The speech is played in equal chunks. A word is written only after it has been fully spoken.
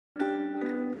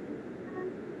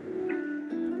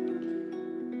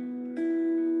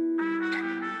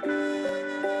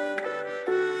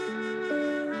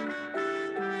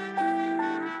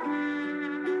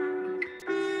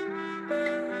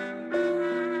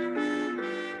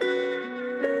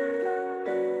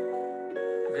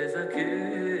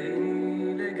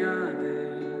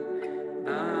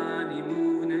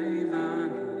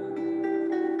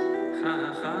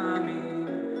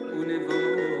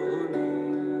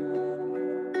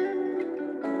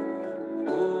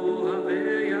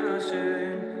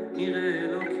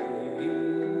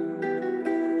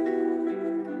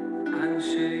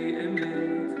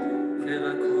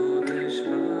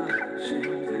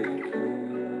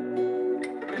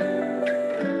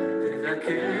It's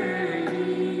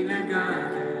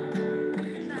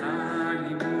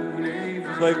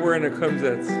like we're in a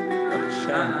Kumzitz of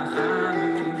Hashem.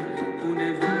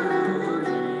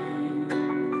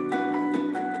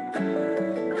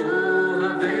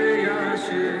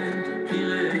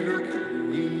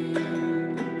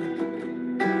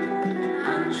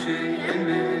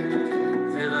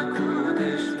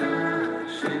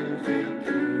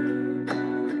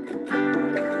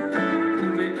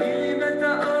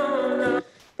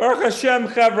 Baruch Hashem,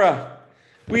 Chevra.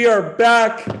 We are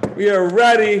back. We are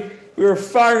ready. We are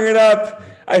firing it up.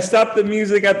 I stop the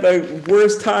music at the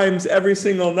worst times every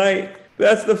single night. But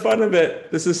that's the fun of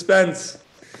it, the suspense.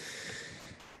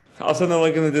 I'll send the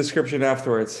link in the description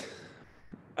afterwards.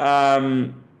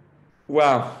 Wow.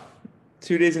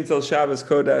 2 days until Shabbos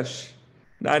Kodesh.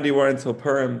 91 until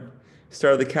Purim.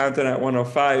 Started the countdown at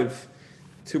 105.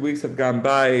 2 weeks have gone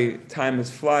by. Time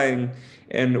is flying.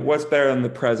 And what's better than the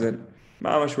present?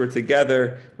 Mamash, we're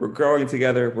together, we're growing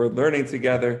together, we're learning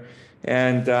together,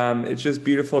 and it's just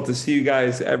beautiful to see you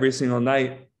guys every single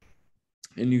night.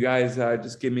 And you guys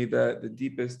just give me the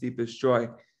deepest joy.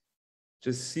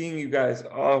 Just seeing you guys,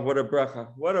 oh, what a bracha,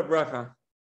 what a bracha,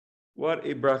 what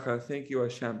a bracha. Thank you,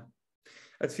 Hashem.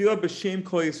 Tefillah b'shem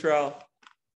Kol Yisrael,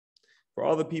 for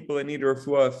all the people that need a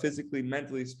refuah, physically,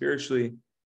 mentally, spiritually,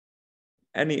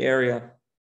 any area.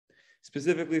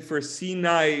 Specifically for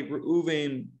Sinai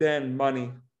Reuven ben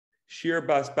Mani, Shir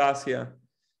bas Basia,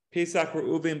 Pesach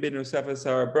Reuven ben Yosef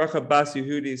Asar, Bracha bas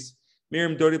Yehudis,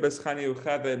 Miriam Dodi bas Chani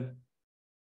Uchaved,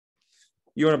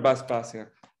 Yonah bas Basia,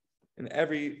 and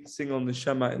every single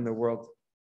neshama in the world.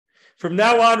 From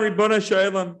now on, Ribbona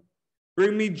Shalom,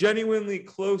 bring me genuinely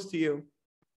close to you.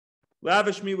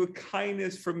 Lavish me with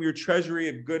kindness from your treasury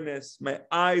of goodness. My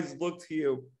eyes look to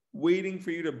you, waiting for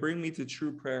you to bring me to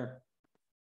true prayer.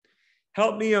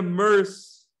 Help me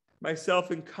immerse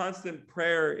myself in constant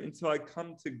prayer until I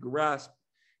come to grasp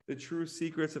the true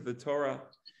secrets of the Torah.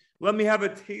 Let me have a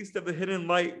taste of the hidden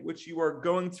light which you are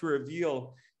going to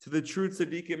reveal to the true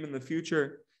tzaddikim in the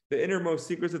future, the innermost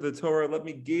secrets of the Torah. Let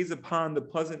me gaze upon the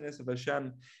pleasantness of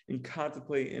Hashem and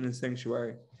contemplate in His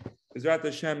sanctuary. Bezrat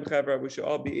Hashem, Chavra, we should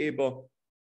all be able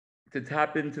to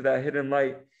tap into that hidden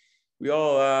light. We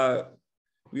all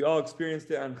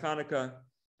experienced it on Hanukkah.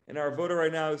 And our vote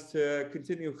right now is to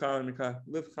continue Hanukkah,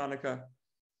 live Hanukkah,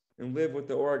 and live with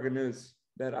the Orah Ganuz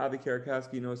that Avi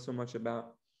Karakowski knows so much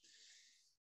about.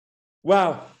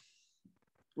 Wow.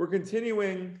 We're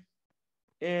continuing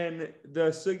in the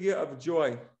sugya of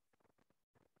joy.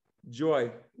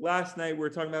 Joy. Last night we were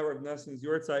talking about Rav Nassim's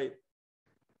Yortzeit.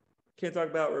 Can't talk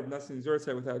about Rav Nassim's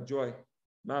Yortzeit without joy.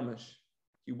 Mamash.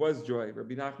 He was joy.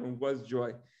 Rabbi Nachman was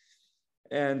joy.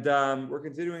 And we're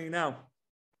continuing now.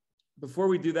 Before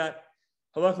we do that,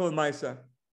 halacha l'maisa,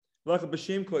 halacha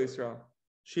b'shem Kol Yisrael,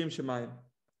 shem shemayim.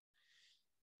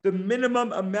 The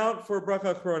minimum amount for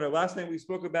bracha corona. Last night we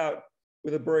spoke about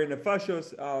with a borei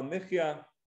nefashos, michya.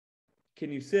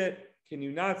 Can you sit? Can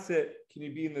you not sit? Can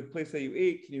you be in the place that you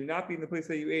ate? Can you not be in the place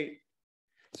that you ate?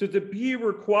 So to be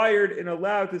required and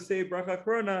allowed to say bracha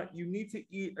corona, you need to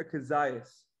eat a kazayas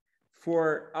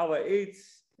for ala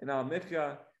eitz and al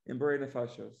michya and borei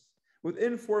nefashos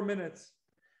within 4 minutes.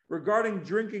 Regarding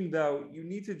drinking, though, you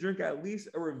need to drink at least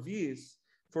a reviz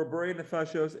for borei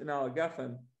nefashos and al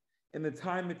gafen in the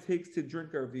time it takes to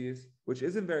drink a reviz, which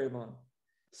isn't very long.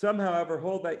 Some, however,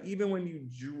 hold that even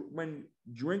when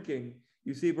drinking,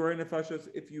 you say borei nefashos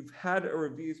if you've had a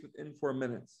reviz within 4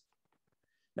 minutes.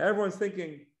 Now everyone's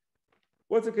thinking,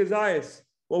 what's a kazayas?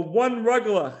 Well, one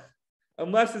raglach,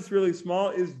 unless it's really small,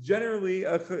 is generally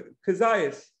a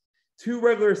kazayas. 2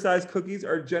 regular-sized cookies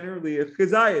are generally a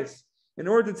kazayas. In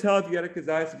order to tell if you had a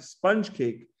kazayas of sponge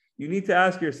cake, you need to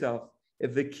ask yourself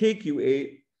if the cake you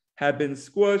ate had been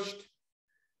squished.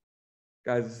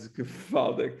 Guys, this is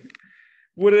gefaldic.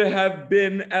 Would it have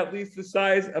been at least the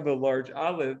size of a large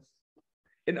olive?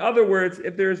 In other words,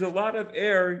 if there's a lot of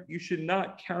air, you should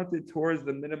not count it towards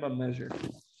the minimum measure.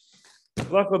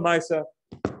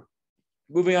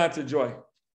 Moving on to joy.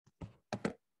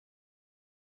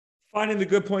 Finding the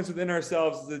good points within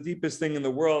ourselves is the deepest thing in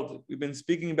the world. We've been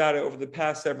speaking about it over the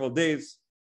past several days.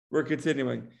 We're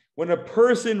continuing. When a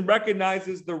person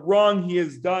recognizes the wrong he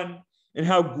has done and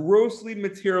how grossly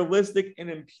materialistic and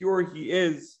impure he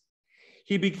is,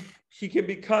 he can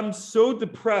become so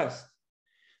depressed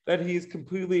that he is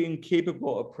completely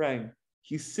incapable of praying.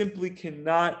 He simply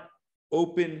cannot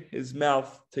open his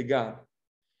mouth to God.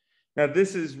 Now,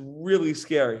 this is really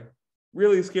scary.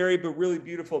 Really scary, but really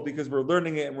beautiful because we're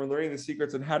learning it and we're learning the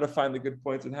secrets on how to find the good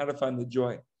points and how to find the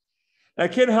joy. And I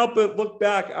can't help but look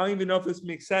back. I don't even know if this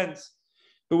makes sense.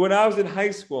 But when I was in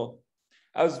high school,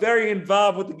 I was very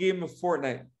involved with the game of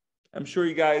Fortnite. I'm sure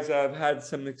you guys have had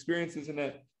some experiences in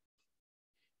it.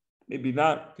 Maybe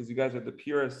not, because you guys are the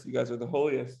purest, you guys are the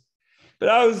holiest. But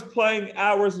I was playing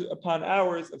hours upon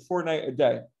hours of Fortnite a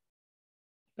day.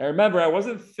 I remember I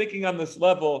wasn't thinking on this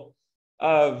level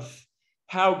of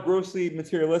how grossly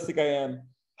materialistic I am,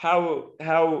 how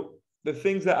the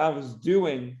things that I was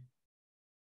doing,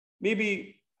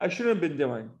 maybe I shouldn't have been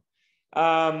doing.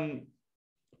 But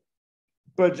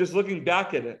just looking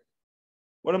back at it,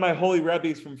 one of my holy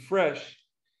rabbis from Fresh,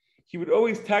 he would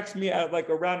always text me at like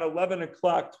around 11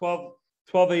 o'clock,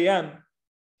 12 a.m.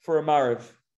 for a Mariv,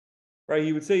 right?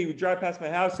 He would say, he would drive past my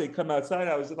house, say, come outside.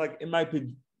 I was like in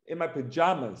my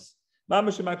pajamas,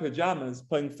 mamash in my pajamas,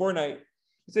 playing Fortnite.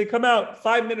 He'd say, come out,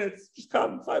 5 minutes, just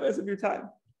come, 5 minutes of your time,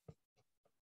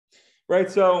 right?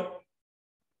 So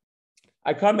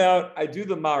I come out, I do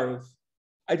the Mariv.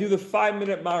 I do the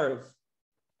 5-minute Mariv.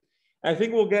 I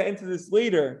think we'll get into this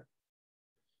later.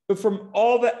 But from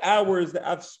all the hours that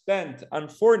I've spent on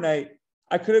Fortnite,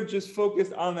 I could have just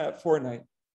focused on that Fortnite.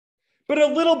 But a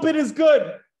little bit is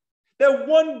good. That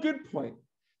one good point,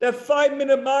 that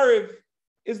 5-minute Mariv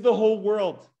is the whole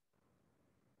world.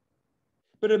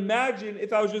 But imagine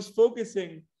if I was just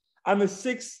focusing on the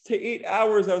 6 to 8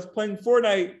 hours I was playing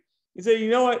Fortnite and say, you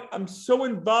know what? I'm so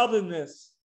involved in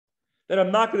this that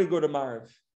I'm not going to go to Mariv.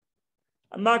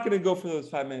 I'm not going to go for those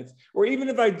 5 minutes. Or even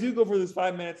if I do go for those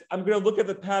 5 minutes, I'm going to look at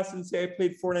the past and say I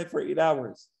played Fortnite for 8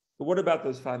 hours. But what about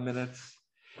those 5 minutes?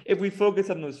 If we focus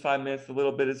on those 5 minutes a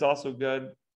little bit, it's also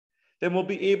good. Then we'll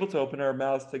be able to open our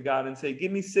mouths to God and say,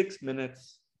 give me 6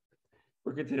 minutes.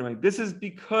 We're continuing. This is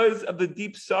because of the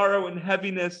deep sorrow and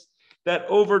heaviness that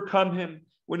overcome him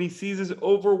when he sees his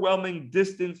overwhelming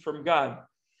distance from God.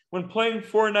 When playing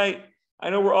Fortnite, I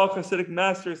know we're all Hasidic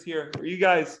masters here, or you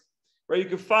guys, right? You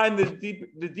can find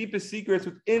the deepest secrets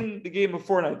within the game of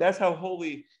Fortnite. That's how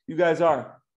holy you guys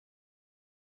are.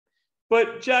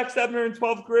 But Jack Stebner in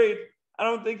 12th grade, I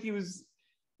don't think he was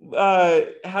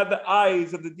had the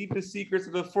eyes of the deepest secrets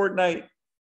of the Fortnite,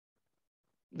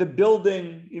 the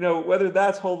building, whether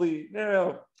that's holy.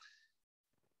 No.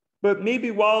 But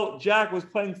maybe while Jack was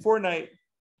playing Fortnite,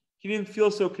 he didn't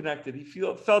feel so connected. He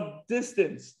felt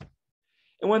distanced.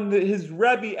 And when his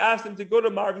Rebbe asked him to go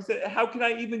to Marv, he said, how can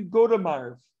I even go to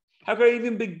Marv? How can I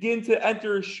even begin to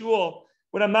enter a shul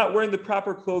when I'm not wearing the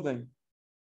proper clothing?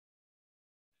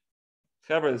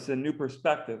 However, it's a new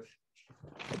perspective,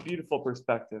 a beautiful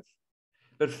perspective.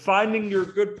 But finding your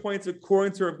good points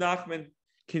according to Rav Nachman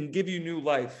can give you new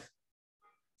life.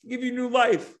 Give you new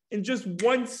life. In just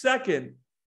 1 second,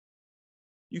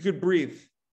 you could breathe.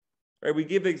 Right? We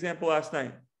gave the example last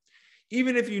night.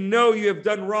 Even if you know you have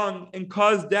done wrong and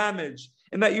caused damage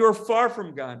and that you are far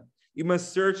from God, you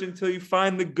must search until you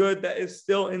find the good that is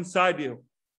still inside you.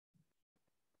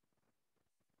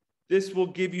 This will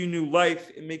give you new life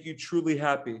and make you truly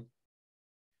happy.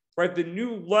 Right? The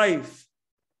new life,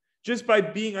 just by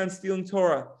being on Stealing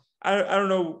Torah. I don't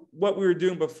know what we were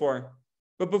doing before,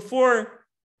 but before,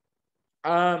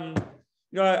 I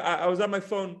was on my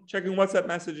phone checking WhatsApp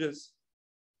messages.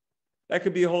 That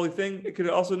could be a holy thing. It could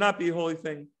also not be a holy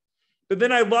thing. But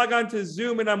then I log on to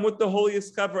Zoom and I'm with the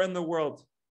holiest cover in the world.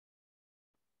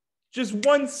 Just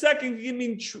 1 second can give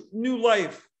me new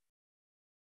life.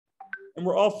 And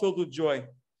we're all filled with joy.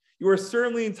 You are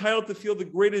certainly entitled to feel the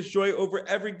greatest joy over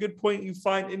every good point you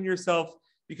find in yourself,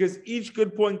 because each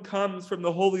good point comes from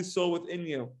the holy soul within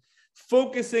you.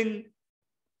 Focusing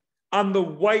on the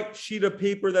white sheet of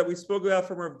paper that we spoke about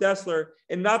from Rav Dessler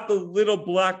and not the little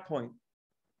black point.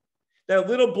 That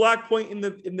little black point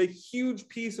in the huge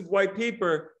piece of white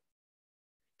paper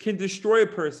can destroy a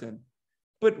person.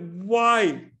 But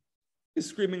why is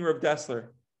screaming Rav Dessler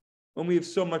when we have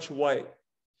so much white?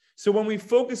 So when we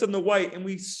focus on the white and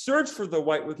we search for the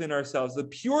white within ourselves, the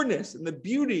pureness and the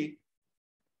beauty,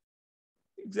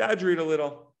 exaggerate a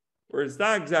little, or it's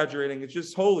not exaggerating, it's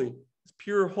just holy. It's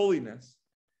pure holiness.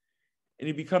 And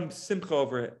you become simcha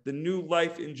over it. The new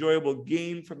life enjoyable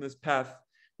gain from this path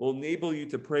will enable you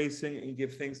to pray, sing, and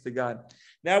give thanks to God.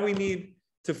 Now we need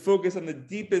to focus on the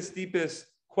deepest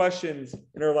questions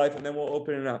in our life, and then we'll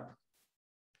open it up.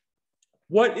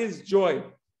 What is joy?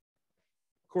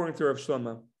 According to Rav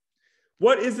Shlomo.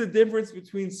 What is the difference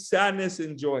between sadness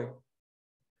and joy?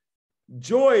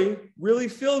 Joy really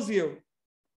fills you.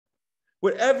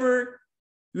 Whatever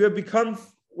you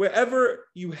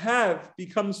have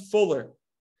becomes fuller,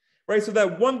 right? So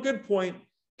that one good point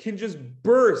can just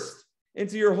burst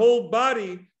into your whole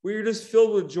body where you're just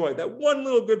filled with joy. That one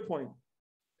little good point.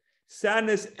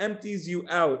 Sadness empties you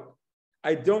out.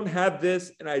 I don't have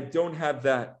this and I don't have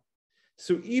that.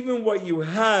 So even what you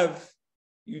have,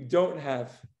 you don't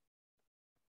have.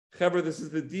 Chevra, this is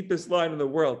the deepest line in the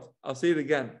world. I'll say it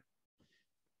again.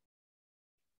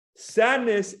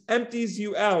 Sadness empties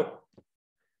you out.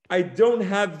 I don't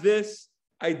have this.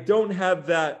 I don't have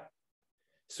that.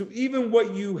 So even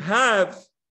what you have,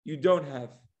 you don't have.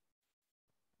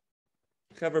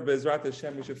 Chevra, Be'ezrat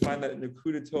Hashem, we should find that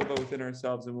Lekutei Teffilot within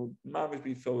ourselves, and we'll not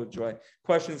be filled with joy.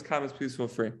 Questions, comments, please feel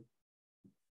free.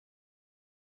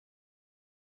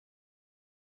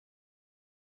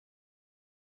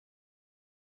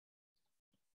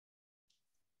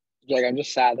 Jack, I'm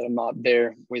just sad that I'm not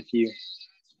there with you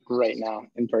right now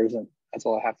in person. That's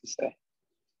all I have to say.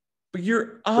 But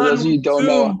you're on For those of you who don't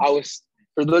know, Zoom. I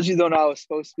was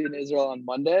supposed to be in Israel on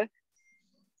Monday,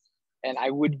 and I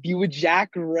would be with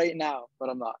Jack right now, but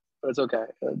I'm not. But it's okay.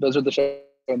 Those are the shows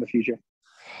in the future.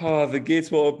 Oh, the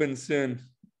gates will open soon,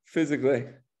 physically.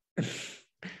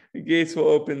 The gates will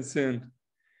open soon.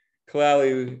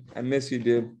 Kalali, I miss you,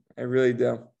 dude. I really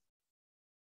do.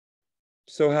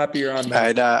 So happy you're on,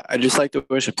 man. I'd just like to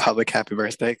wish a public happy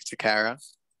birthday to Kara.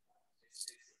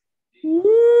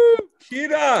 Woo!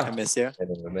 Kira! I miss you.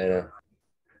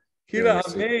 Kira,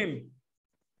 Amen.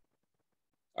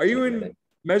 Are you in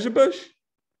Mezhebush?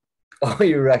 Oh,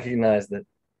 you recognized it.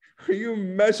 Are you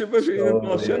in Mezhebush? Are you in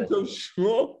Baal Shem Tov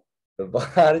Shmuel?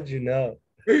 How did you know?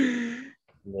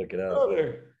 Look it up.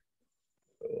 Brother.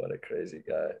 What a crazy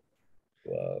guy.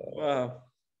 Wow.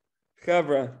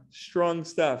 Chavra, strong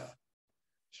stuff.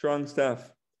 Strong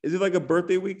stuff. Is it like a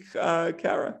birthday week,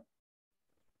 Kara?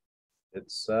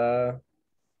 It's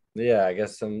yeah, I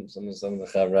guess some of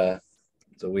the Chavra,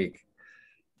 it's a week.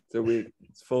 It's a week.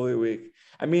 It's fully a week.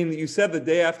 I mean, you said the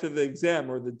day after the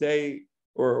exam, or the day,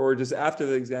 or just after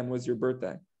the exam was your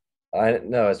birthday. I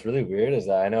know it's really weird. Is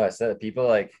that I know I said it. People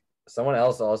like someone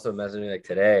else also messaged me like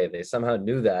today. They somehow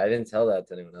knew that. I didn't tell that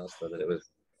to anyone else though, that it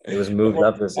was moved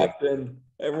up this week.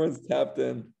 Everyone's tapped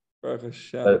in.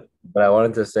 But I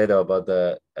wanted to say though about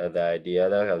the idea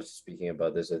though. I was speaking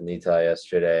about this with Nita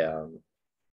yesterday.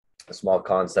 A small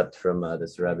concept from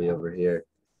this Rebbe over here.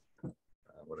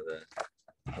 One of the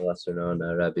lesser known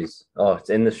Rebbes. Oh, it's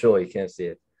in the show. You can't see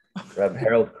it. Reb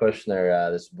Harold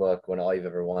Kushner. This book, When All You've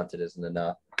Ever Wanted Isn't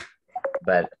Enough.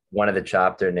 But one of the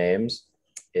chapter names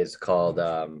is called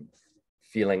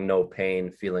Feeling No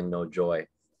Pain, Feeling No Joy.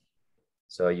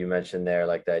 So you mentioned there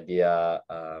like the idea,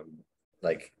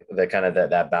 like the kind of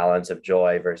that balance of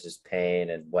joy versus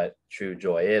pain, and what true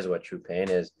joy is, what true pain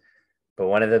is. But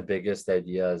one of the biggest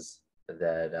ideas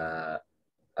that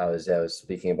I was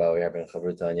speaking about, we were having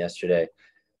Chavrutan yesterday,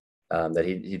 that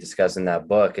he discussed in that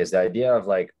book, is the idea of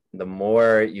like the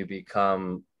more you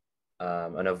become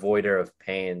an avoider of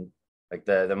pain, like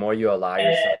the more you allow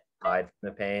yourself to hide from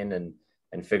the pain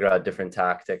and figure out different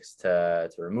tactics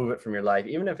to remove it from your life,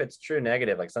 even if it's true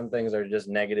negative. Like some things are just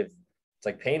negative. It's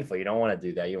like painful. You don't want to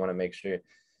do that. You want to make sure,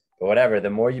 but whatever,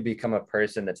 the more you become a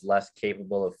person that's less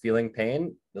capable of feeling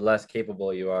pain, the less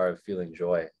capable you are of feeling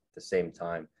joy at the same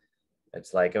time.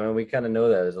 It's like, I mean, we kind of know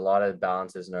that there's a lot of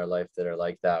balances in our life that are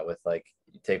like that, with like,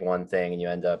 you take one thing and you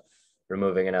end up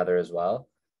removing another as well.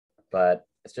 But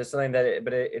it's just something that,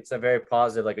 it's a very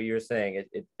positive, like what you were saying,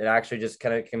 it actually just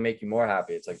kind of can make you more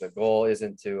happy. It's like the goal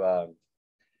isn't to,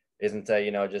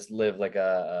 just live like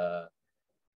a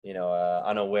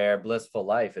unaware, blissful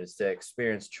life. It's to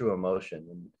experience true emotion.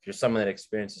 And if you're someone that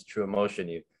experiences true emotion,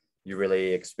 you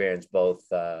really experience both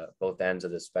ends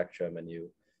of the spectrum, and you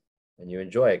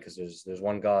enjoy it, because there's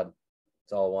one God.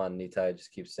 It's all one. Nitai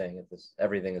just keeps saying it.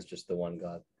 Everything is just the one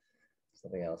God.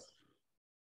 Something else.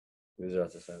 You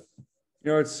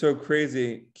know, it's so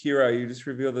crazy, Kira. You just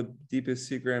revealed the deepest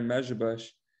secret in Mezhebush,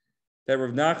 that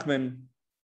Rav Nachman,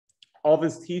 all of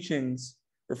his teachings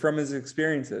were from his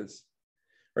experiences,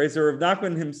 right? So Rav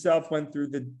Nachman himself went through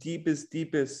the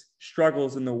deepest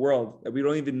struggles in the world that we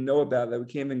don't even know about, that we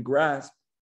can't even grasp,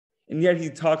 and yet he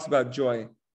talks about joy,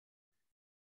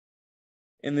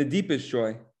 and the deepest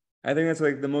joy. I think that's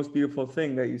like the most beautiful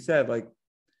thing that you said. Like,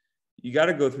 you got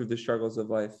to go through the struggles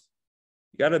of life.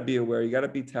 You got to be aware. You got to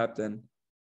be tapped in.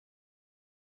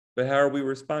 But how are we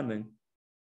responding?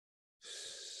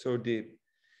 So deep.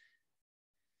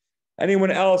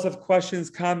 Anyone else have questions,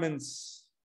 comments?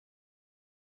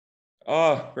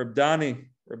 Oh, Reb Dani,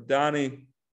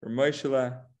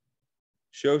 Rameshla,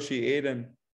 Shoshi, Aiden.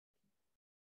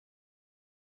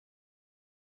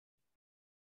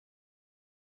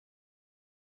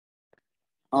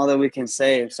 All that we can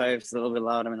say, sorry if it's a little bit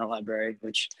loud, I'm in the library,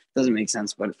 which doesn't make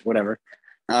sense, but whatever.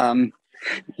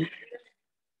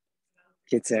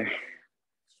 Get there.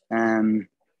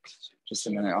 Just a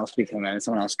minute, I'll speak in a minute,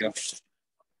 someone else go.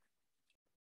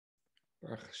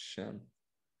 Baruch Hashem.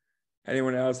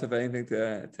 Anyone else have anything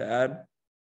to add?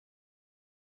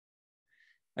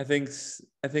 I think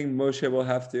Moshe will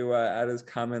have to add his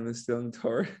comment in the Stealing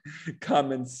Torah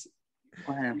comments.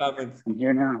 Comments. I'm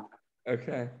here now.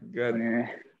 Okay, good.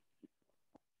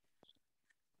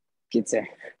 Kitzer.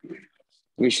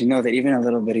 We should know that even a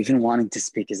little bit, even wanting to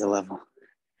speak is a level.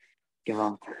 Give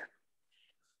up.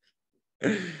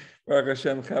 Baruch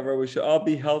Hashem, Chaver, we should all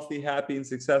be healthy, happy, and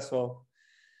successful.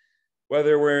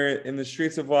 Whether we're in the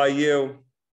streets of YU,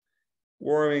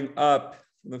 warming up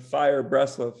from the fire of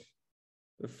Breslov,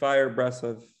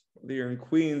 whether you're in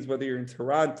Queens, whether you're in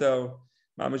Toronto,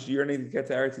 Mamash, you're needing to get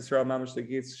to Eretz Yisrael, Mamash, the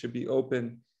gates should be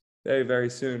open very, very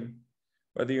soon.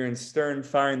 Whether you're in Stern,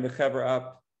 firing the Chaver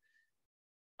up,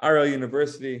 RL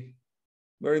University,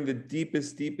 learning the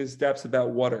deepest depths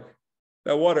about water.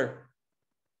 Water.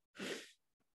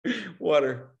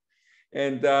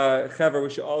 And Chaver,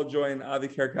 we should all join Avi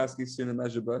Karkowski soon in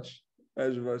Mezhebush.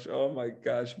 Oh my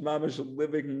gosh, Mamash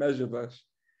living Mezhebush.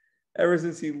 Ever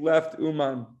since he left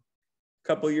Uman a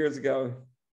couple of years ago,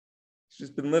 he's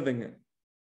just been living it.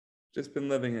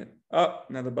 Oh,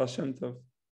 now the Baal Shem Tov.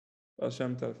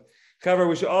 Chaver,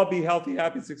 we should all be healthy,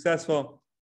 happy, successful.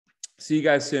 See you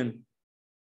guys soon.